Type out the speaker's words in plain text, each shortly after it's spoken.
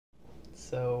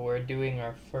doing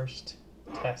our first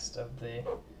test of the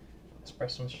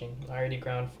espresso machine. I already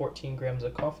ground 14 grams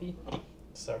of coffee.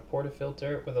 This is our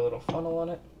portafilter with a little funnel on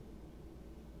it.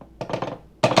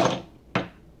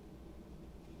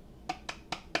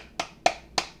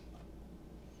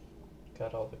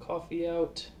 Got all the coffee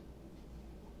out.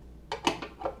 I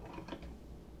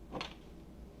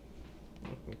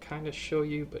can kind of show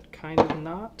you, but kind of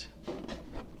not.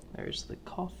 There's the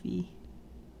coffee.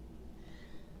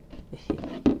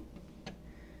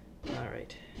 All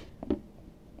right.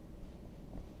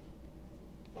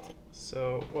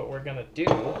 So what we're gonna do,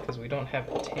 because we don't have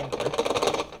a tamper,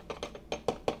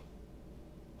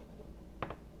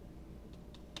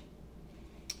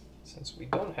 since we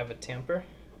don't have a tamper,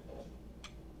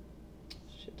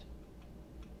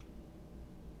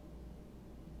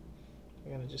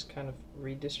 we're gonna just kind of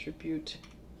redistribute.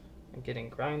 I'm getting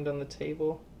grind on the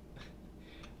table.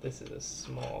 This is a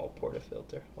small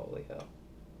portafilter, holy hell.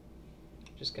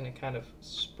 Just gonna kind of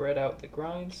spread out the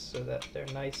grinds so that they're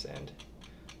nice and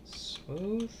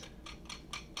smooth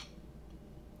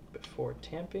before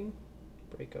tamping.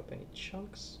 Break up any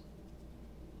chunks.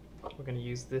 We're gonna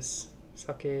use this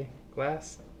sake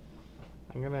glass.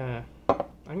 I'm gonna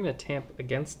tamp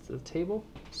against the table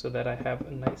so that I have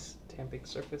a nice tamping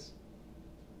surface.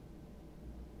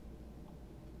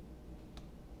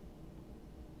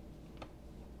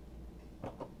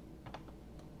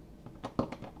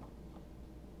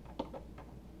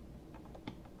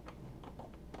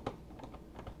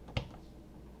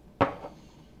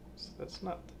 That's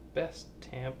not the best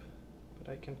tamp,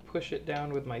 but I can push it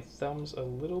down with my thumbs a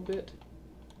little bit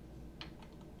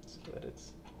so that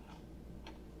it's,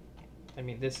 I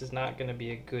mean, this is not going to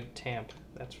be a good tamp,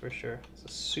 that's for sure. It's a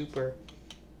super,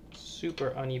 super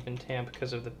uneven tamp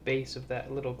because of the base of that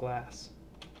little glass.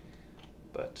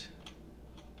 But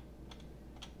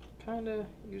kind of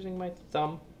using my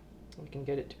thumb, I can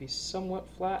get it to be somewhat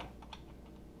flat.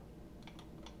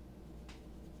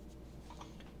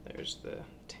 There's the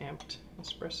tamped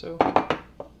espresso.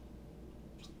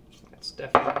 That's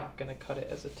definitely not going to cut it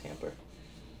as a tamper.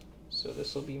 So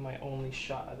this will be my only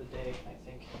shot of the day, I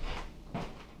think.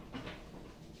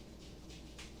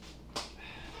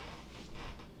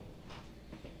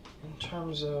 In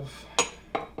terms of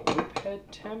whip head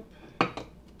temp, I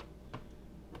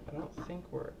don't think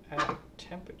we're at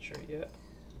temperature yet.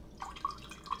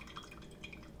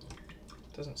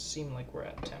 Doesn't seem like we're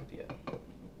at temp yet.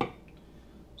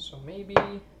 So maybe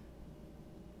I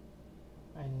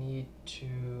need to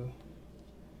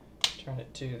turn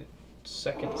it to the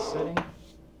second setting.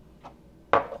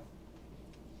 On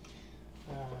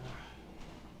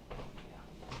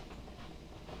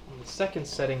the second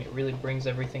setting, it really brings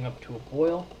everything up to a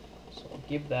boil, so I'll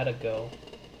give that a go.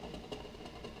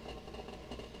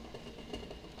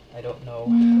 I don't know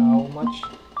how much.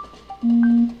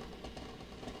 I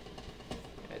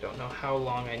don't know how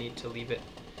long I need to leave it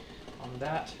on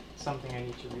that. Something I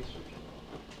need to research.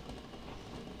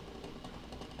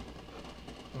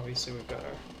 Obviously we've got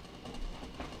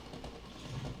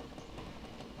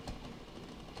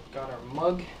our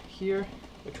mug here,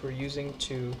 which we're using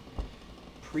to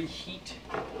preheat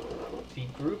the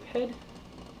group head.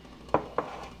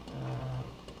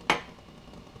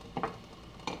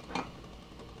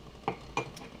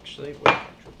 Actually, wait.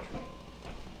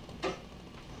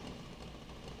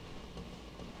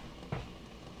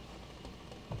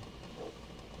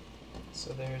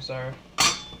 So there's our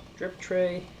drip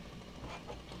tray.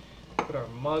 Put our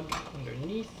mug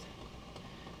underneath.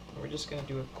 And we're just going to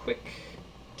do a quick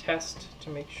test to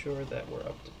make sure that we're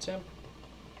up to temp.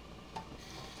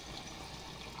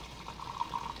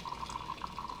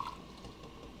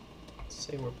 Let's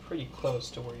say we're pretty close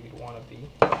to where you'd want to be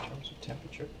in terms of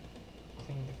temperature.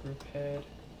 Clean the group head.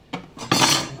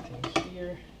 Everything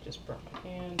here. Just burnt my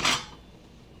hand.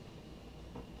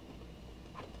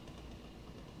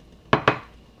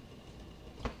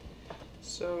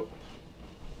 So,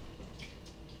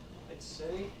 I'd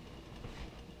say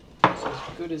it's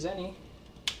as good as any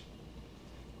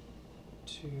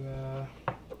to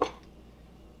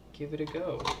give it a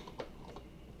go.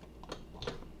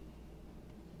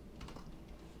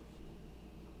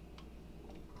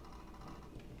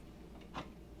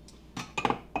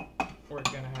 We're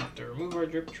going to have to remove our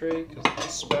drip tray because the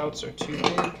spouts are too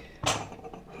big.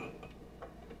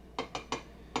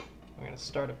 We're going to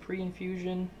start a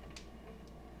pre-infusion.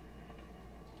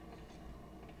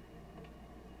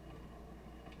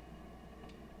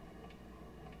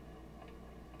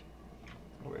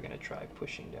 We're going to try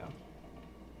pushing down.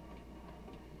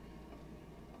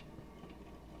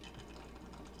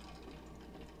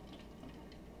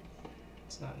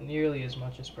 It's That's not nearly as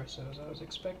much espresso as I was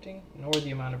expecting, nor the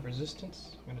amount of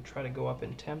resistance. I'm going to try to go up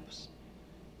in temps,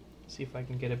 see if I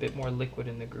can get a bit more liquid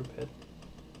in the group head.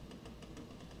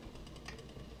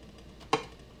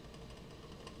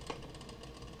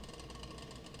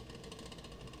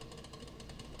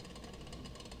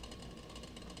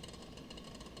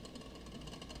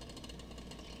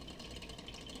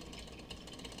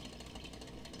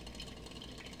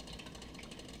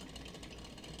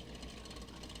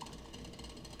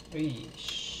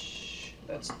 Eesh,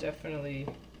 that's definitely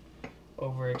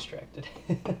over extracted.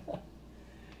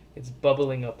 It's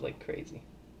bubbling up like crazy.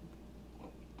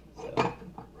 So,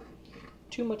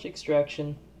 too much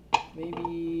extraction,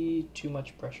 maybe too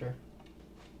much pressure.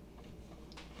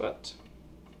 But,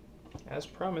 as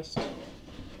promised,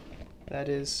 that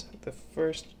is the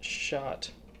first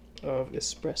shot of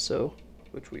espresso,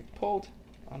 which we've pulled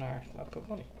on our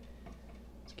Pavoni.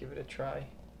 Let's give it a try.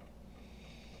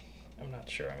 I'm not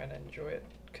sure I'm going to enjoy it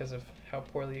because of how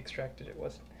poorly extracted it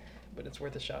was, but it's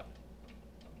worth a shot.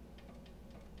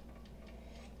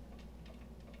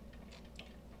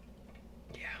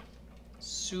 Yeah,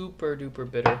 super duper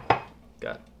bitter.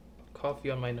 Got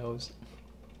coffee on my nose.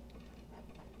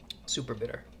 Super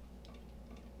bitter.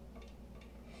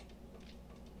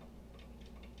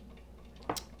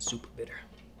 Super bitter.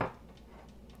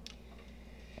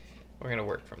 We're going to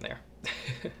work from there.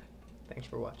 Thanks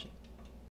for watching.